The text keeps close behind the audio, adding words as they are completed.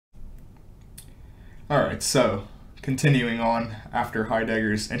Alright, so continuing on after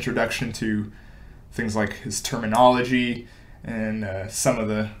Heidegger's introduction to things like his terminology and some of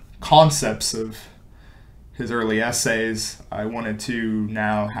the concepts of his early essays, I wanted to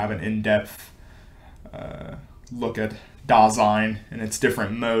now have an in-depth look at Dasein and its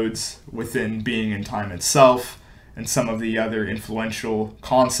different modes within being and time itself, and some of the other influential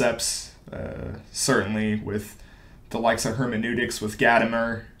concepts, certainly with the likes of hermeneutics with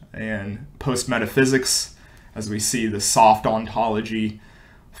Gadamer and post-metaphysics, as we see the soft ontology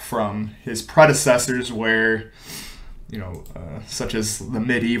from his predecessors, where, such as the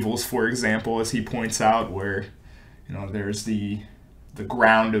medievals, for example, as he points out, where, there's the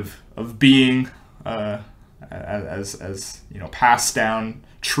ground of being, as passed down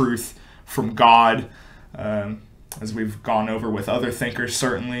truth from God, as we've gone over with other thinkers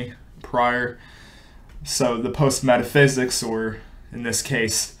certainly prior. So the post-metaphysics, or in this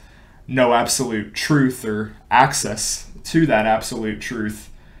case, no absolute truth or access to that absolute truth.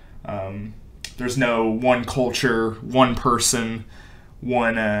 There's no one culture, one person,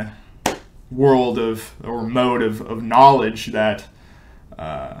 one world of or mode of knowledge that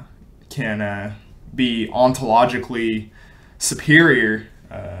can be ontologically superior.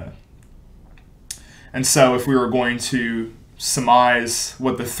 And so if we were going to surmise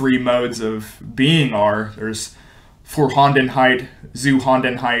what the three modes of being are, there's Vorhandenheit,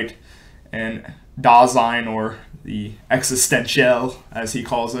 Zuhandenheit, and Dasein, or the existentiel, as he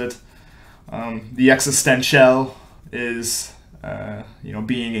calls it. The existentiel is,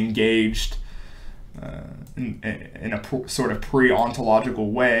 being engaged in a sort of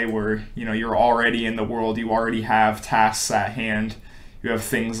pre-ontological way, where, you're already in the world, you already have tasks at hand, you have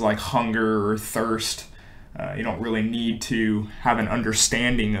things like hunger or thirst. You don't really need to have an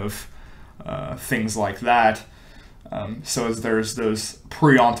understanding of things like that. So as there's those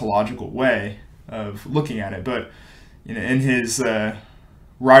pre-ontological way of looking at it. But in his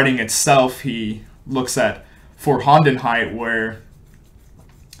writing itself, he looks at Vorhandenheit, where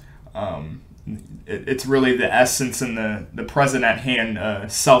it's really the essence and the present at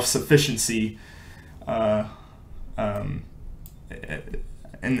hand, self-sufficiency. And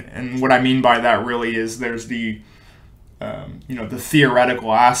what I mean by that really is there's the the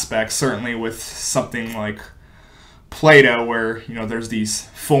theoretical aspect, certainly with something like Plato, where there's these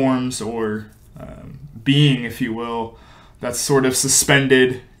forms or being, if you will, that's sort of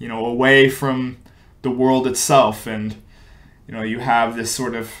suspended away from the world itself, and you have this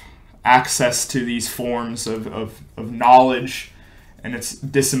sort of access to these forms of knowledge, and it's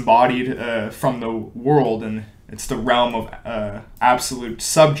disembodied from the world, and it's the realm of absolute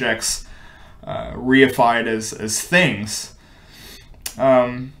subjects, reified as things.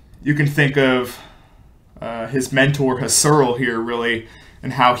 You can think of his mentor Husserl here, really,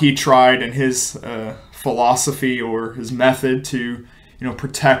 and how he tried in his philosophy or his method to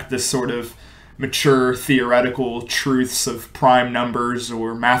protect this sort of mature theoretical truths of prime numbers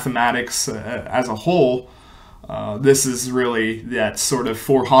or mathematics as a whole. This is really that sort of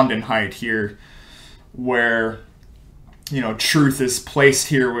Vorhandenheit here, where truth is placed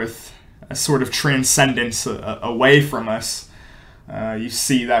here with a sort of transcendence away from us. You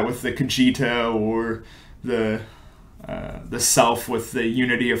see that with the cogito, or the self with the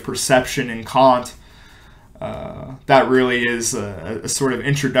unity of perception in Kant. That really is a sort of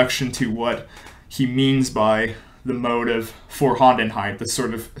introduction to what he means by the mode of Vorhandenheit, the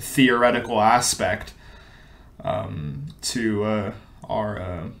sort of theoretical aspect to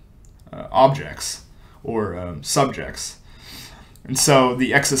our objects or subjects. And so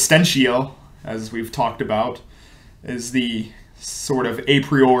the existential, as we've talked about, is the sort of a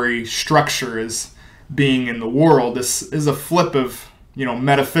priori structure as being in the world. This is a flip of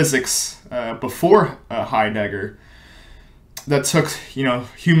metaphysics before Heidegger, that took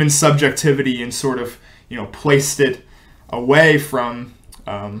human subjectivity and sort of placed it away from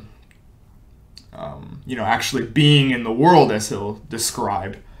actually being in the world, as he'll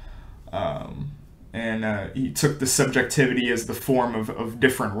describe. And he took the subjectivity as the form of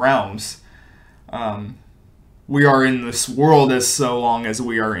different realms. We are in this world as so long as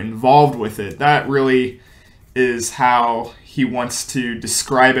we are involved with it. That really is how he wants to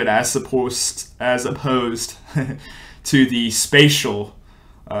describe it, as opposed to the spatial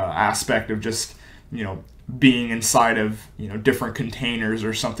aspect of just being inside of different containers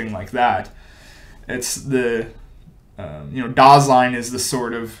or something like that. It's the Dasein is the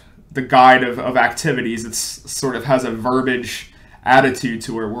sort of the guide of activities. It's sort of has a verbiage attitude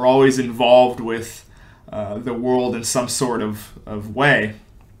to where we're always involved with the world in some sort of way.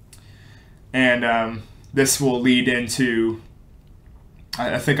 And this will lead into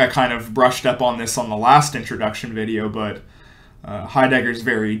I think I kind of brushed up on this on the last introduction video, but Heidegger's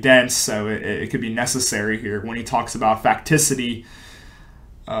very dense, so it could be necessary here. When he talks about facticity,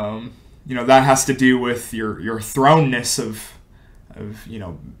 that has to do with your thrownness of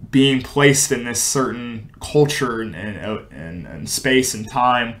being placed in this certain culture and space and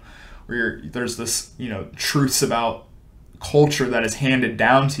time, where there's this truths about culture that is handed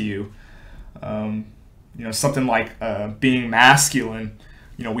down to you. Something like being masculine.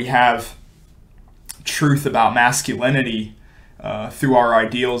 We have truth about masculinity through our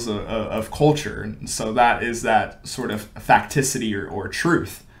ideals of culture, and so that is that sort of facticity or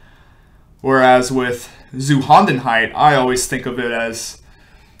truth. Whereas with Zuhandenheit, I always think of it as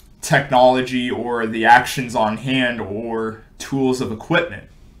technology or the actions on hand or tools of equipment,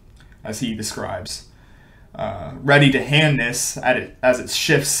 as he describes. Ready-to-handness as it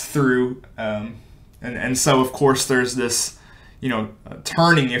shifts through, and so of course there's this,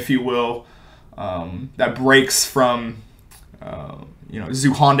 turning, if you will, that breaks from,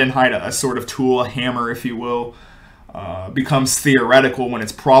 Zuhandenheit, a sort of tool, a hammer, if you will, becomes theoretical when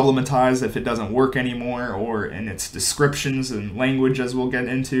it's problematized, if it doesn't work anymore, or in its descriptions and language, as we'll get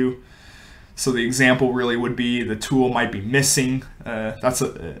into. So the example really would be the tool might be missing. That's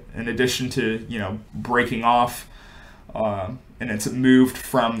in addition to breaking off, and it's moved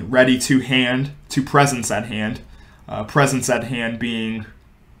from ready to hand to presence at hand. Presence at hand being,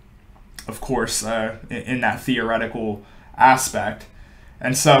 of course, in that theoretical aspect,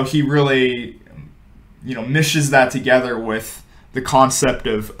 and so he really mishes that together with the concept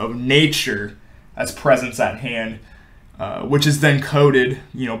of nature as presence at hand, which is then coded,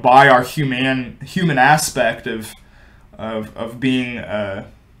 by our human aspect of being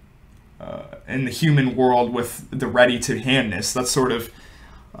in the human world with the ready-to-handness. That's sort of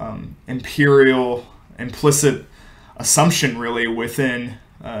implicit assumption, really, within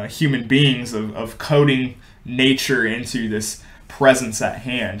human beings of coding nature into this presence at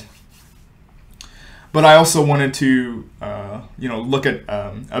hand. But I also wanted to, look at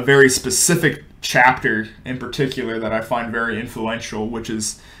a very specific chapter in particular that I find very influential, which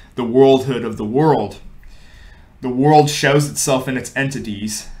is the worldhood of the world. The world shows itself in its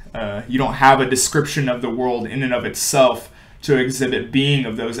entities. You don't have a description of the world in and of itself to exhibit being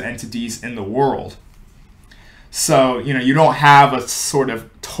of those entities in the world. So, you don't have a sort of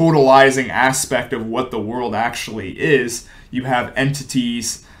totalizing aspect of what the world actually is. You have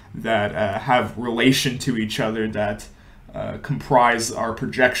entities that have relation to each other that comprise our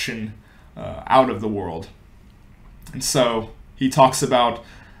projection out of the world. And so he talks about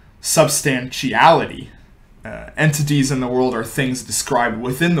substantiality. Entities in the world are things described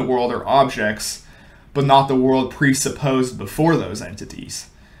within the world or objects, but not the world presupposed before those entities.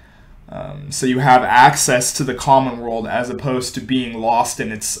 So you have access to the common world as opposed to being lost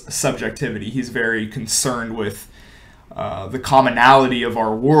in its subjectivity. He's very concerned with the commonality of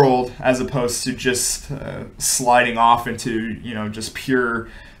our world as opposed to just sliding off into, just pure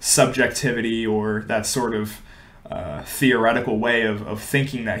subjectivity or that sort of theoretical way of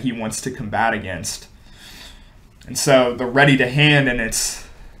thinking that he wants to combat against. And so the ready-to-hand in its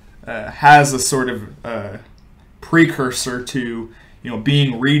has a sort of precursor to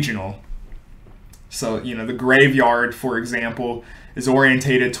being regional. So the graveyard, for example, is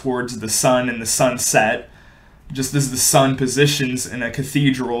orientated towards the sun and the sunset. Just as the sun positions in a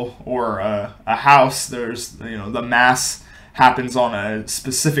cathedral or a house, there's the mass happens on a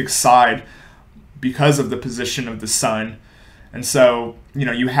specific side because of the position of the sun. And so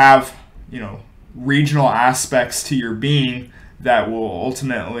you have regional aspects to your being that will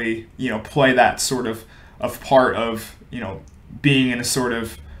ultimately play that sort of part of being in a sort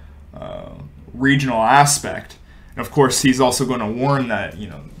of regional aspect. And of course he's also going to warn that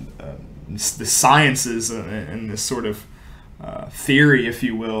the sciences and this sort of theory, if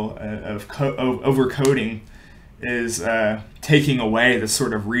you will, of overcoding is taking away the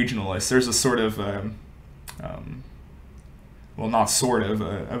sort of regionalist. There's a sort of a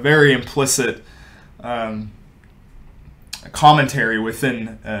very implicit commentary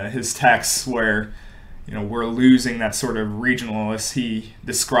within his texts where we're losing that sort of regionalist. He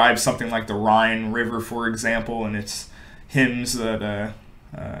describes something like the Rhine River, for example, and it's hymns that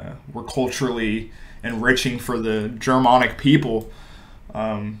were culturally enriching for the Germanic people.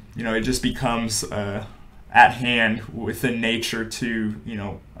 It just becomes at hand within nature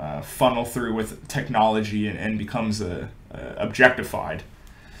to funnel through with technology and becomes objectified.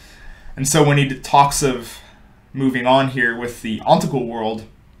 And so when he talks of moving on here with the ontical world,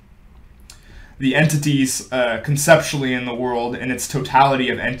 the entities conceptually in the world in its totality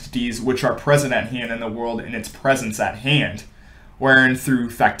of entities which are present at hand in the world in its presence at hand, wherein through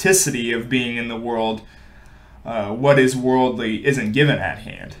facticity of being in the world, what is worldly isn't given at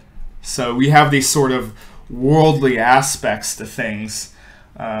hand. So we have these sort of worldly aspects to things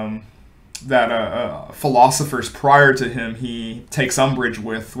that philosophers prior to him he takes umbrage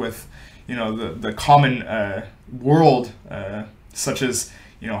with the common world, such as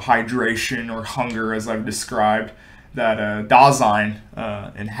hydration or hunger, as I've described, that Dasein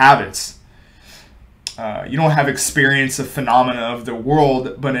inhabits. You don't have experience of phenomena of the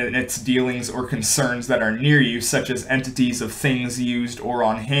world, but in its dealings or concerns that are near you, such as entities of things used or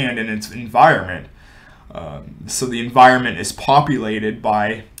on hand in its environment. So the environment is populated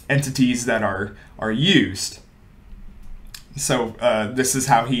by entities that are used. So this is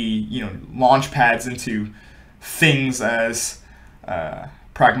how he launch pads into things as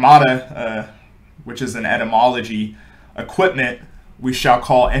pragmata, which is an etymology, equipment we shall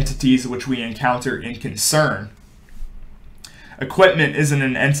call entities which we encounter in concern. Equipment isn't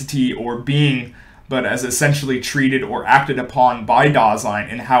an entity or being, but as essentially treated or acted upon by Dasein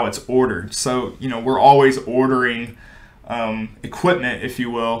in how it's ordered. So, we're always ordering equipment, if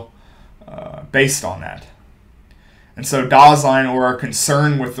you will, based on that. And so Dasein, or our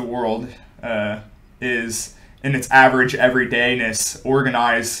concern with the world, is in its average everydayness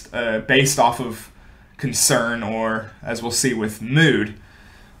organized based off of concern, or as we'll see with mood,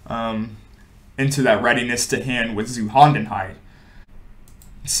 into that readiness to hand with Zuhandenheit.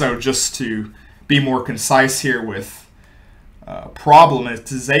 So just to be more concise here with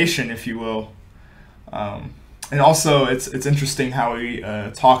problematization, if you will, and also it's interesting how he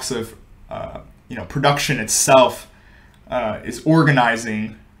talks of production itself is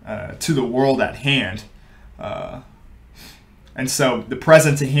organizing to the world at hand, and so the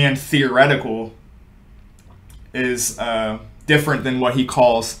present to hand theoretical is different than what he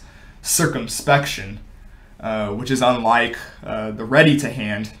calls circumspection, which is unlike the ready to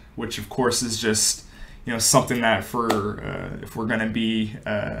hand, which of course is just something that if we're going to be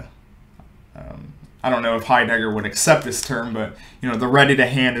I don't know if Heidegger would accept this term, but the ready to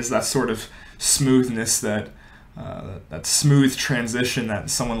hand is that sort of smoothness, that smooth transition that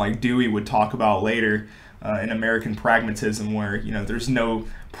someone like Dewey would talk about later in American Pragmatism, where there's no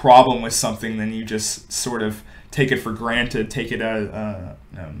problem with something, then you just sort of take it for granted, take it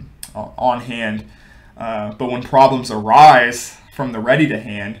on hand. But when problems arise from the ready to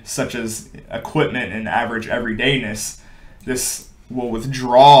hand, such as equipment and average everydayness, this will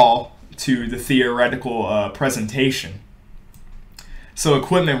withdraw to the theoretical presentation. So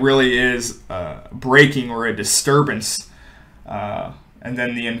equipment really is breaking or a disturbance, and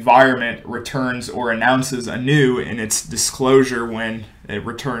then the environment returns or announces anew in its disclosure when it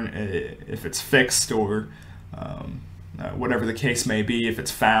if it's fixed, or whatever the case may be, if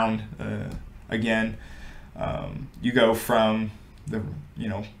it's found again. You go from the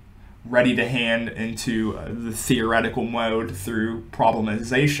ready to hand into the theoretical mode through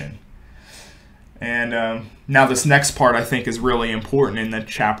problematization. And now this next part I think is really important in the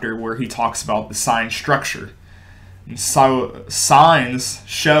chapter where he talks about the sign structure. And so signs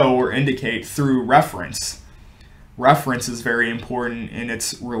show or indicate through reference. Reference is very important in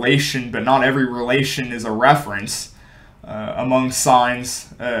its relation, but not every relation is a reference. Among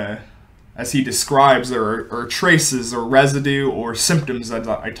signs, as he describes, there are traces or residue or symptoms, as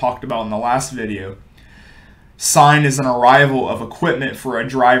I talked about in the last video. Sign is an arrival of equipment for a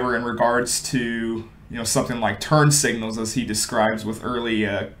driver in regards to something like turn signals, as he describes with early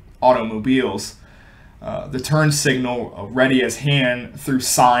automobiles. The turn signal ready as hand through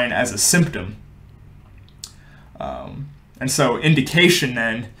sign as a symptom. And so indication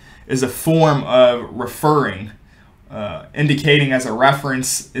then is a form of referring. Indicating as a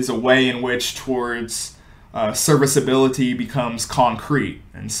reference is a way in which towards serviceability becomes concrete.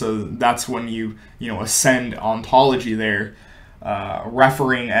 And so that's when you ascend ontology there.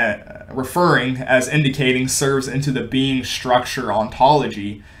 Referring as indicating serves into the being structure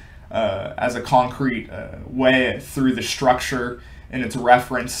ontology as a concrete way through the structure in its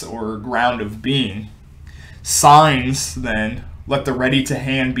reference or ground of being. Signs, then, let the ready to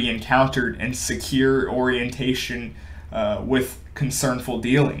hand be encountered in secure orientation with concernful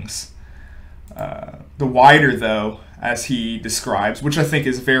dealings. The wider, though, as he describes, which I think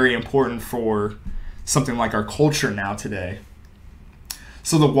is very important for something like our culture now today.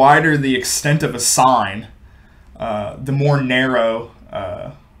 So the wider the extent of a sign, the more narrow.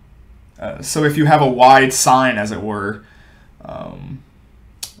 So if you have a wide sign, as it were,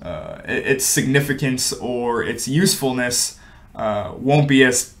 its significance or its usefulness won't be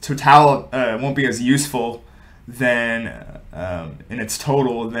as useful than in its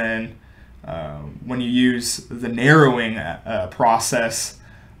total than when you use the narrowing process,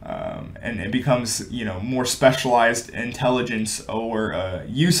 and it becomes, more specialized intelligence or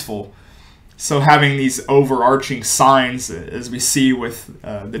useful. So having these overarching signs, as we see with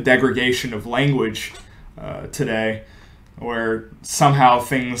the degradation of language today, where somehow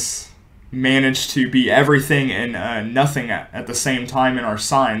things manage to be everything and nothing at the same time in our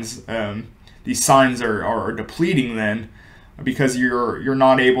signs. These signs are depleting then, because you're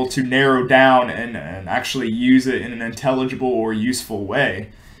not able to narrow down and actually use it in an intelligible or useful way.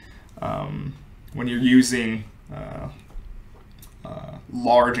 When you're using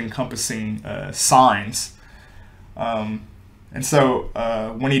large encompassing signs. And so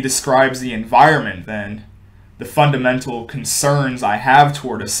when he describes the environment, then the fundamental concerns I have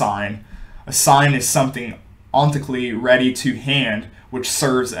toward a sign is something ontically ready to hand, which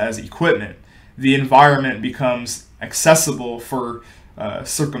serves as equipment. The environment becomes accessible for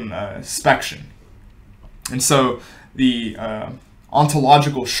circumspection. And so the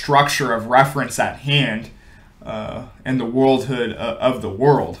ontological structure of reference at hand and the worldhood of the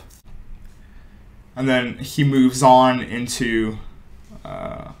world. And then he moves on into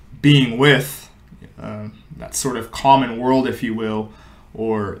being with that sort of common world, if you will,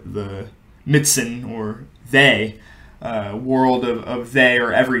 or the Mitzen, or they, world of they,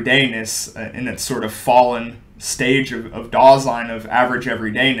 or everydayness, in its sort of fallen stage of Dasein, of average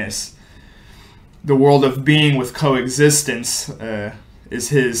everydayness. The world of being with coexistence is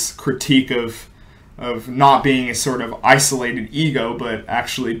his critique of not being a sort of isolated ego, but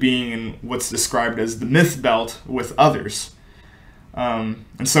actually being in what's described as the myth belt with others. And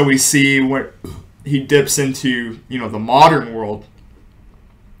so we see what he dips into, the modern world.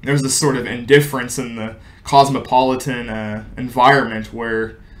 There's this sort of indifference in the cosmopolitan environment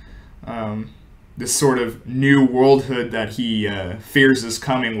where this sort of new worldhood that he fears is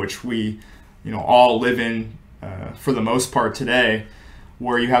coming, which we, all live in for the most part today,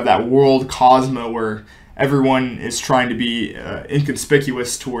 where you have that world cosmo where everyone is trying to be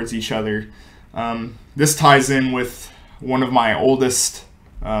inconspicuous towards each other. This ties in with one of my oldest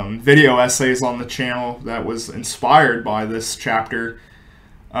video essays on the channel that was inspired by this chapter,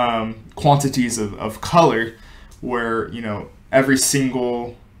 Quantities of Color, where, every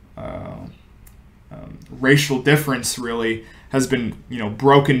single racial difference really has been,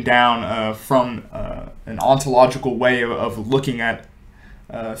 broken down from an ontological way of looking at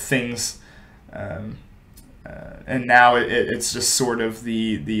things, and now it's just sort of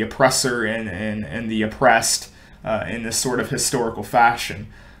the oppressor and the oppressed in this sort of historical fashion.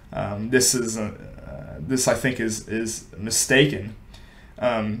 This I think is mistaken.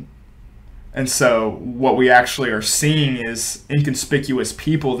 And so what we actually are seeing is inconspicuous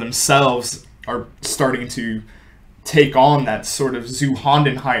people themselves are starting to take on that sort of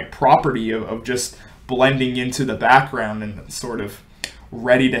Zuhandenheit property of just blending into the background and sort of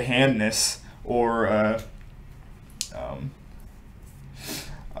ready-to-handness, or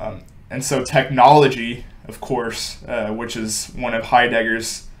and so technology, of course, which is one of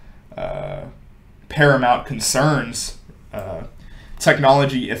Heidegger's paramount concerns.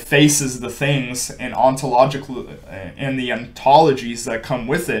 Technology effaces the things, and ontological and the ontologies that come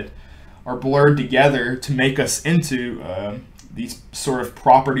with it are blurred together to make us into these sort of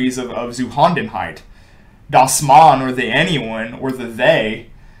properties of Zuhandenheit. Das Man, or the anyone, or the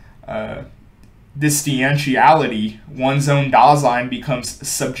they, distientiality, one's own Dasein becomes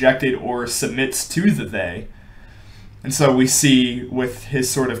subjected or submits to the they. And so we see with his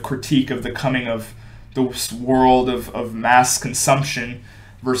sort of critique of the coming of the world of mass consumption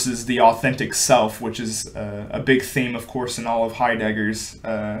versus the authentic self, which is a big theme, of course, in all of Heidegger's,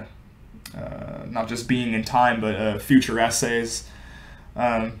 not just Being and Time, but future essays.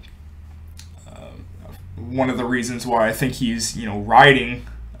 One of the reasons why I think he's, writing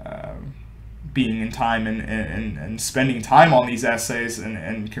Being in Time and spending time on these essays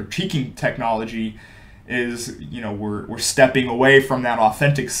and critiquing technology is, we're stepping away from that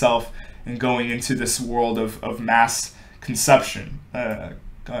authentic self and going into this world of mass consumption.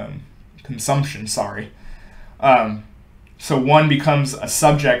 So one becomes a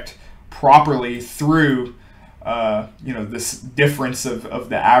subject properly through, this difference of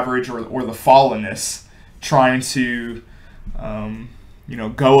the average or the fallenness, trying to,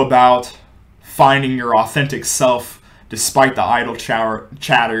 go about finding your authentic self despite the idle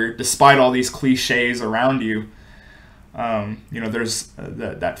chatter, despite all these cliches around you. There's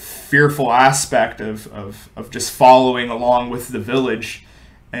that fearful aspect of just following along with the village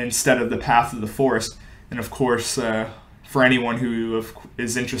instead of the path of the forest. And of course, for anyone who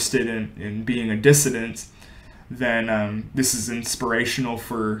is interested in being a dissident, then this is inspirational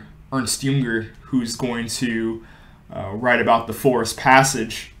for Ernst Jünger, who's going to write about the Forest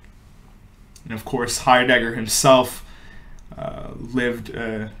Passage. And of course, Heidegger himself lived,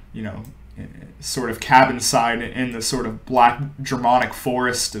 sort of cabin side in the sort of black Germanic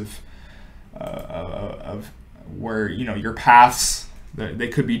forest of where, your paths, they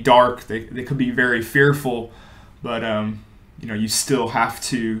could be dark, they could be very fearful, but you still have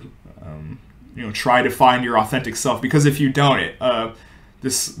to try to find your authentic self, because if you don't,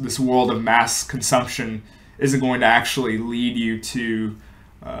 this world of mass consumption isn't going to actually lead you to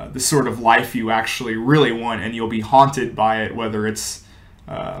the sort of life you actually really want, and you'll be haunted by it, whether it's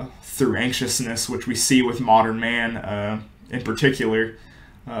through anxiousness, which we see with modern man in particular,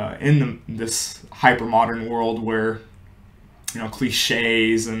 in this hypermodern world where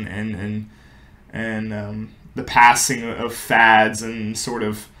cliches and the passing of fads and sort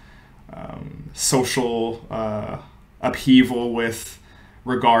of social upheaval with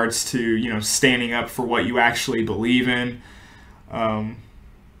regards to standing up for what you actually believe in.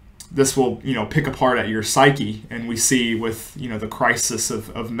 This will pick apart at your psyche, and we see with the crisis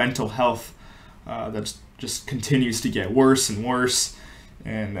of mental health that just continues to get worse and worse,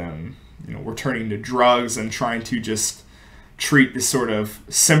 and we're turning to drugs and trying to just treat the sort of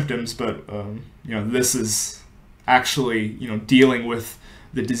symptoms, but this is actually dealing with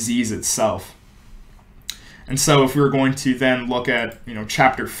the disease itself. And so if we're going to then look at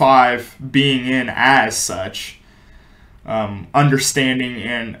chapter 5, being in as such, understanding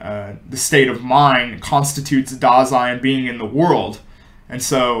and the state of mind constitutes Dasein, being in the world. And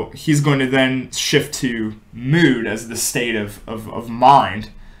so he's going to then shift to mood as the state of mind,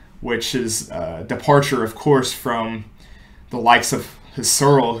 which is departure, of course, from the likes of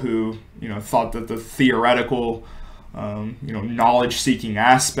Husserl, who thought that the theoretical knowledge-seeking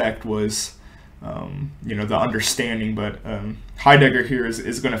aspect was the understanding. But Heidegger here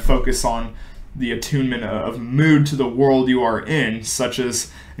is going to focus on the attunement of mood to the world you are in, such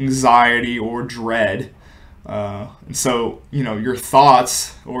as anxiety or dread. And so, your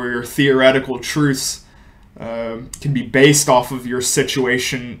thoughts or your theoretical truths can be based off of your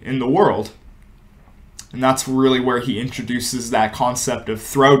situation in the world. And that's really where he introduces that concept of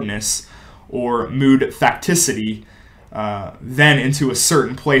Throwness or mood facticity, then into a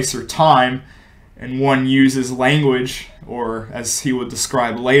certain place or time. And one uses language, or as he would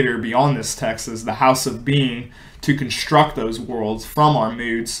describe later beyond this text, as the house of being, to construct those worlds from our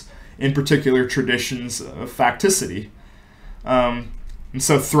moods, in particular traditions of facticity. And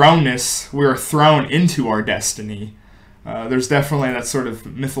so Throwness, we are thrown into our destiny. There's definitely that sort of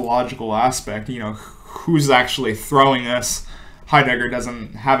mythological aspect, who's actually throwing us. Heidegger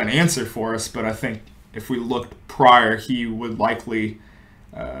doesn't have an answer for us, but I think if we looked prior, he would likely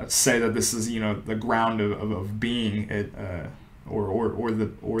say that this is the ground of being, or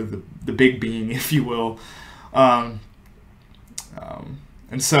the big being, if you will, and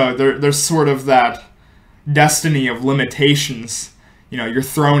so there's sort of that destiny of limitations. You're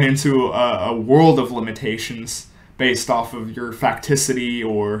thrown into a world of limitations based off of your facticity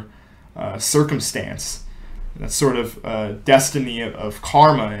or circumstance. That sort of destiny of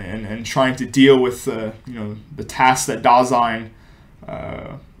karma, and trying to deal with the task that Dasein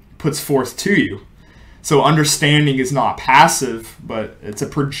puts forth to you. So understanding is not passive, but it's a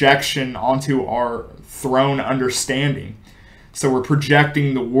projection onto our thrown understanding. So we're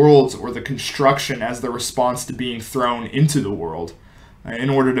projecting the worlds or the construction as the response to being thrown into the world, in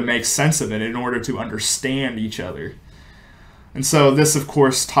order to make sense of it, in order to understand each other. And so this, of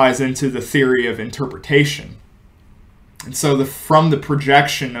course, ties into the theory of interpretation. And so from the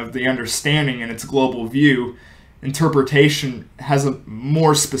projection of the understanding and its global view, interpretation has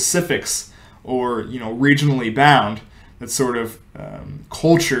more specifics, or regionally bound, that sort of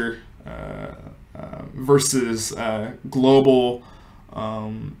culture versus global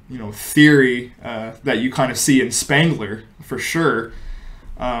theory that you kind of see in Spengler, for sure.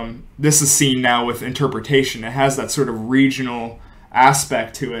 This is seen now with interpretation. It has that sort of regional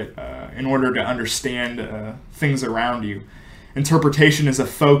aspect to it in order to understand things around you. Interpretation is a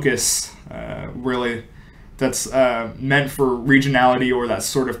focus, really, that's meant for regionality, or that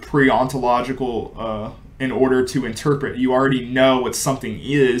sort of pre-ontological in order to interpret. You already know what something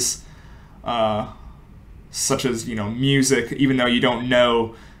is, such as music, even though you don't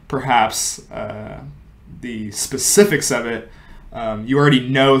know perhaps the specifics of it. You already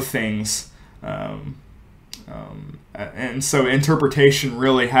know things, and so interpretation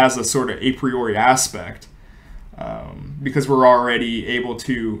really has a sort of a priori aspect, because we're already able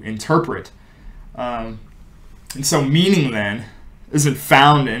to interpret. And so meaning then isn't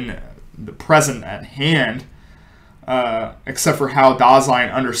found in the present at hand, except for how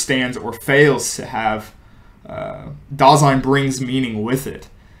Dasein understands or fails to have. Dasein brings meaning with it.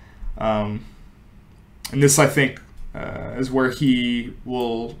 And this, I think, is where he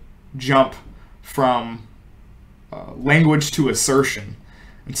will jump from language to assertion.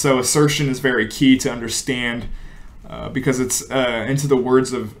 And so assertion is very key to understand because it's into the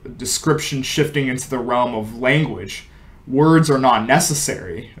words of description shifting into the realm of language. Words are not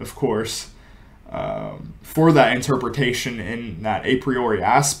necessary, of course, for that interpretation in that a priori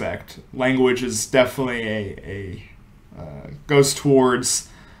aspect. Language is definitely goes towards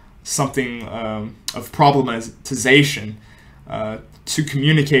something of problematization to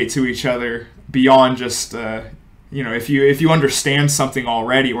communicate to each other beyond just if you understand something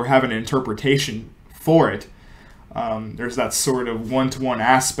already or have an interpretation for it. There's that sort of one-to-one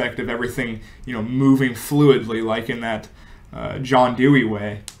aspect of everything moving fluidly, like in that John Dewey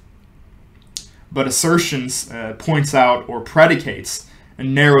way. But assertions points out or predicates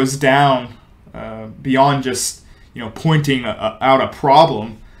and narrows down beyond just pointing out a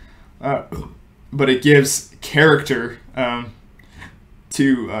problem, but it gives character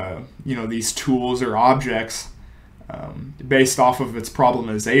to these tools or objects based off of its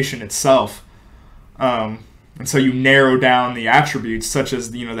problematization itself. And so you narrow down the attributes, such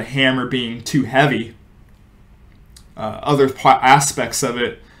as the hammer being too heavy. Other aspects of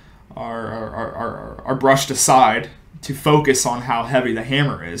it are brushed aside to focus on how heavy the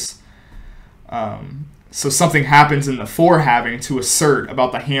hammer is. So something happens in the forehaving to assert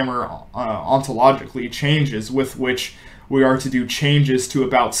about the hammer ontologically changes with which we are to do changes to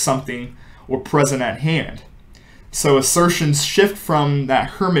about something or present at hand. So assertions shift from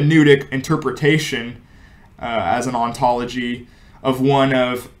that hermeneutic interpretation as an ontology of one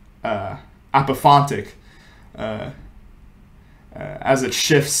of apophontic as it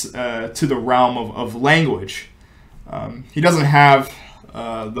shifts to the realm of language. He doesn't have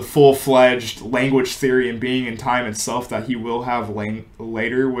the full-fledged language theory and being and time itself that he will have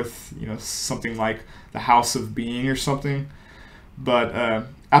later with something like the House of Being or something, but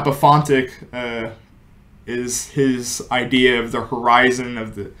apophontic is his idea of the horizon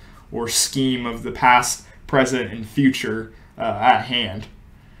of the or scheme of the past, present, and future at hand.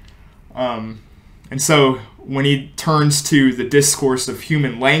 And so when he turns to the discourse of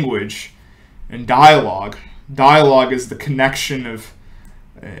human language and dialogue is the connection of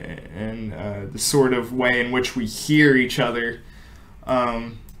and the sort of way in which we hear each other.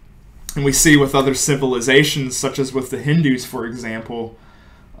 And we see with other civilizations, such as with the Hindus, for example,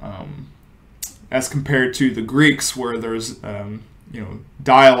 as compared to the Greeks, where there's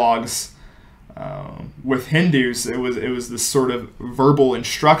dialogues. With Hindus, it was this sort of verbal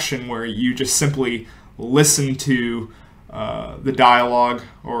instruction where you just simply listen to the dialogue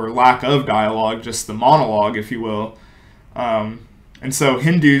or lack of dialogue, just the monologue, if you will. And so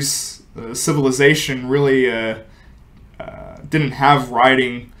Hindus, civilization really didn't have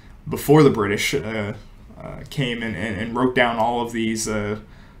writing before the British came and wrote down all of these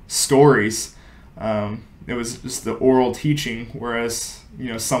stories. It was just the oral teaching, whereas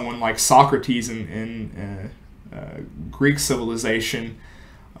someone like Socrates in Greek civilization,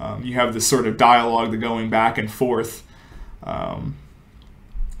 you have this sort of dialogue, the going back and forth, and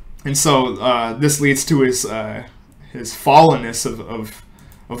so this leads to his fallenness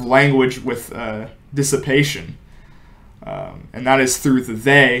of language with dissipation, and that is through the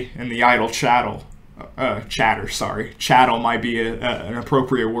they and the idle chatter. Chattel might be an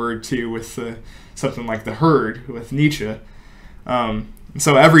appropriate word too, with something like the herd with Nietzsche. And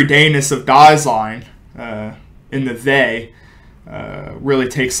so everydayness of Dasein in the they really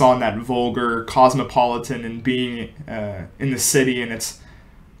takes on that vulgar, cosmopolitan, and being in the city and its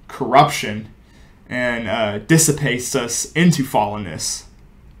corruption, and dissipates us into fallenness.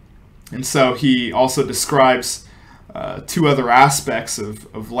 And so he also describes two other aspects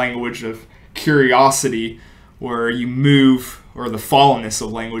of language, of curiosity, where you move, or the fallenness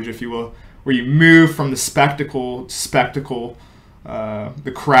of language, if you will, where you move from the spectacle,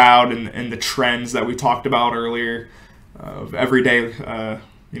 the crowd and the trends that we talked about earlier, of everyday,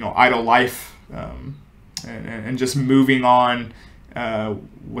 idle life, and just moving on,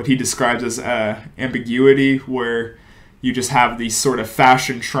 what he describes as ambiguity, where you just have these sort of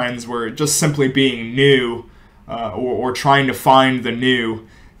fashion trends where just simply being new, or trying to find the new,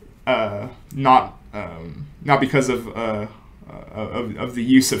 not because of the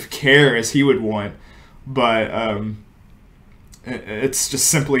use of care as he would want, but it's just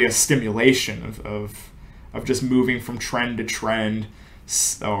simply a stimulation of just moving from trend to trend,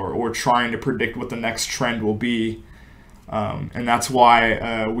 or trying to predict what the next trend will be. And that's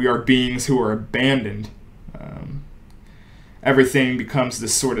why we are beings who are abandoned. everything becomes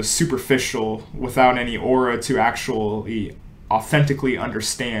this sort of superficial without any aura to actually authentically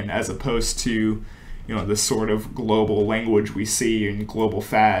understand, as opposed to, this sort of global language we see in global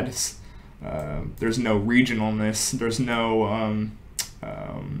fads. There's no regionalness, there's no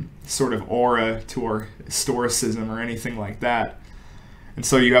sort of aura to our historicism or anything like that. And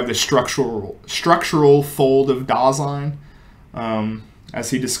so you have the structural fold of Dasein, as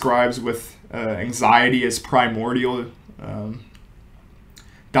he describes, with anxiety as primordial.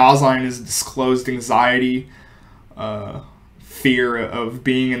 Dasein is disclosed anxiety, fear of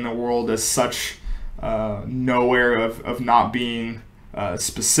being in the world as such, nowhere of not being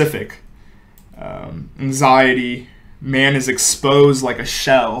specific. Anxiety, man is exposed like a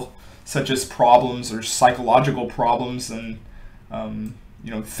shell, such as problems or psychological problems, and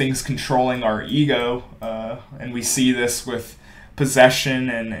things controlling our ego, and we see this with possession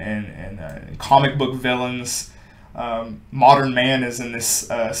and comic book villains. Modern man is in this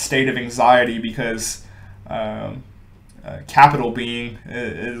state of anxiety because capital being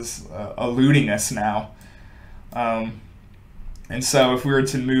is eluding us now. And so if we were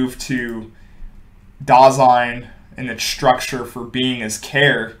to move to Dasein and its structure for being as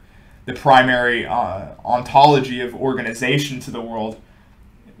care, the primary ontology of organization to the world,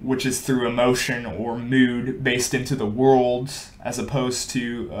 which is through emotion or mood based into the world, as opposed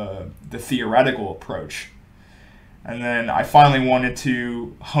to the theoretical approach. And then I finally wanted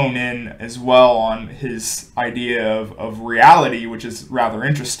to hone in as well on his idea of reality, which is rather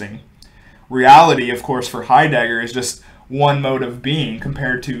interesting. Reality, of course, for Heidegger is just one mode of being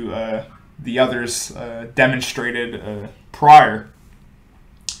compared to the others demonstrated prior.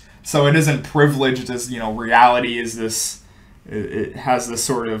 So it isn't privileged as, reality is this, it has this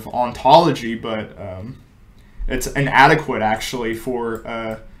sort of ontology, but it's inadequate actually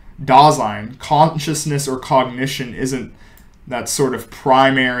for Dasein. Consciousness or cognition isn't that sort of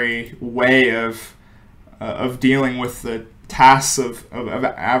primary way of dealing with the tasks of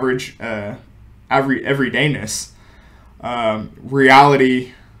average everydayness.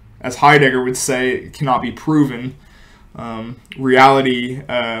 Reality, as Heidegger would say, cannot be proven. Reality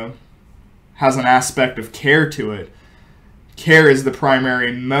has an aspect of care to it. Care is the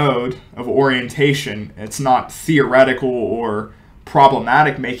primary mode of orientation. It's not theoretical or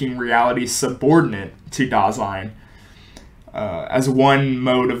problematic, making reality subordinate to Dasein as one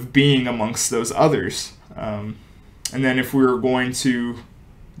mode of being amongst those others. And then if we were going to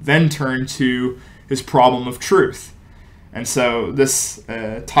then turn to his problem of truth. And so this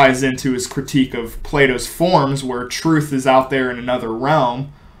ties into his critique of Plato's forms, where truth is out there in another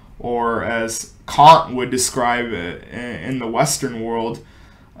realm, or as Kant would describe it in the Western world,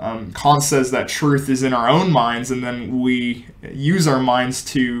 Kant says that truth is in our own minds, and then we use our minds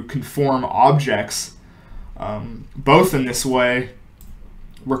to conform objects. Both in this way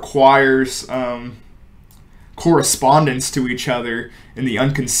requires correspondence to each other in the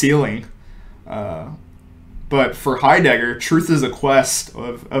unconcealing. But for Heidegger, truth is a quest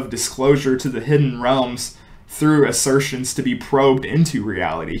of disclosure to the hidden realms through assertions to be probed into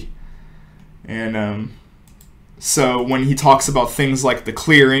reality. And so when he talks about things like the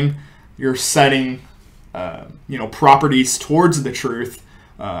clearing, you're setting properties towards the truth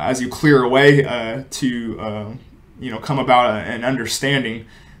as you clear away to come about an understanding.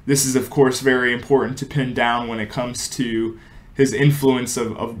 This is, of course, very important to pin down when it comes to his influence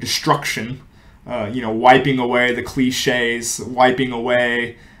of destruction. Wiping away the cliches, wiping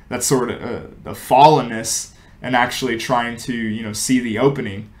away that sort of the fallenness, and actually trying to see the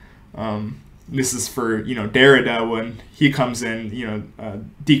opening. This is for Derrida when he comes in.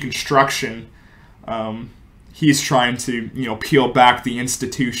 Deconstruction. He's trying to peel back the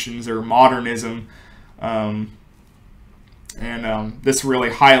institutions or modernism, and this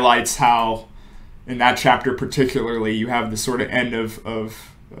really highlights how, in that chapter particularly, you have the sort of end of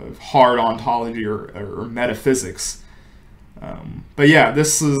hard ontology or metaphysics. But yeah,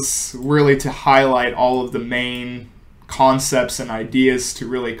 this is really to highlight all of the main concepts and ideas to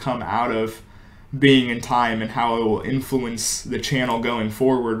really come out of Being in Time, and how it will influence the channel going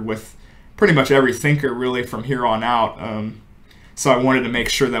forward with pretty much every thinker really from here on out. So I wanted to make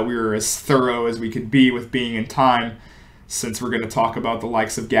sure that we were as thorough as we could be with Being in Time, since we're going to talk about the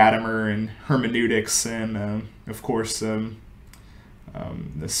likes of Gadamer and hermeneutics and of course the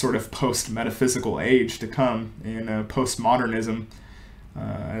sort of post-metaphysical age to come in postmodernism,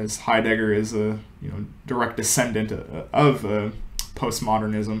 as Heidegger is a direct descendant of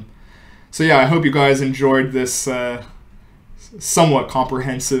postmodernism. So yeah, I hope you guys enjoyed this somewhat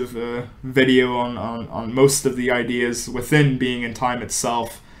comprehensive video on most of the ideas within Being in Time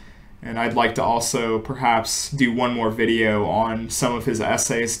itself, And I'd like to also perhaps do one more video on some of his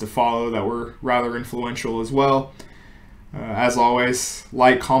essays to follow that were rather influential as well. As always,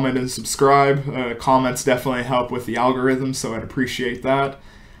 like, comment, and subscribe. Comments definitely help with the algorithm, so I'd appreciate that.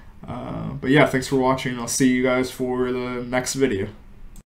 But yeah, thanks for watching, and I'll see you guys for the next video.